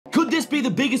be the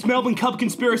biggest Melbourne Cup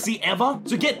conspiracy ever?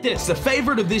 So get this, the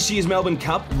favourite of this year's Melbourne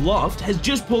Cup, Loft, has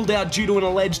just pulled out due to an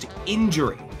alleged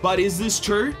injury. But is this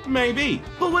true? Maybe.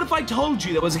 But what if I told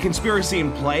you there was a conspiracy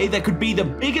in play that could be the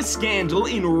biggest scandal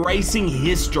in racing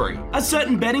history? A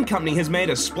certain betting company has made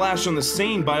a splash on the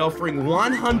scene by offering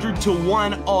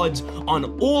 100-to-1 odds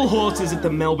on all horses at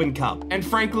the Melbourne Cup. And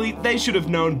frankly, they should have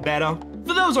known better.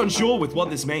 For those unsure with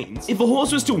what this means, if a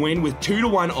horse was to win with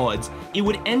 2-to-1 odds, it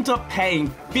would end up paying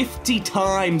 50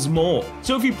 times more.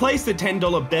 So if you place the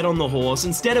 $10 bet on the horse,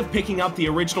 instead of picking up the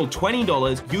original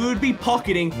 $20, you would be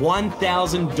pocketing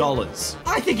 $1,000.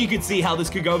 I think you could see how this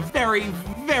could go very,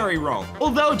 very wrong.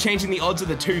 Although changing the odds of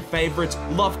the two favourites,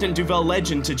 Loft and Duvel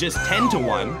Legend, to just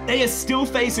 10-to-1, they are still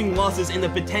facing losses in the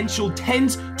potential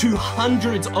tens to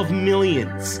hundreds of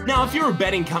millions. Now, if you're a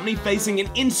betting company facing an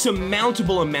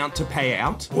insurmountable amount to pay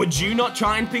out, would you not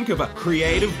try and think of a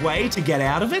creative way to get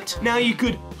out of it? Now, you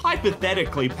could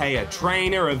hypothetically pay a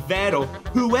trainer, a vet, or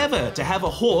whoever to have a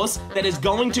horse that is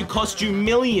going to cost you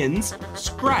millions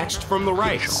scratched from the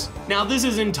race. Now, this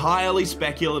is entirely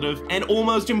speculative and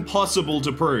almost impossible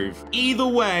to prove. Either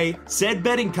way, said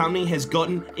betting company has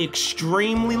gotten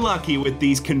extremely lucky with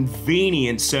these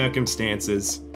convenient circumstances.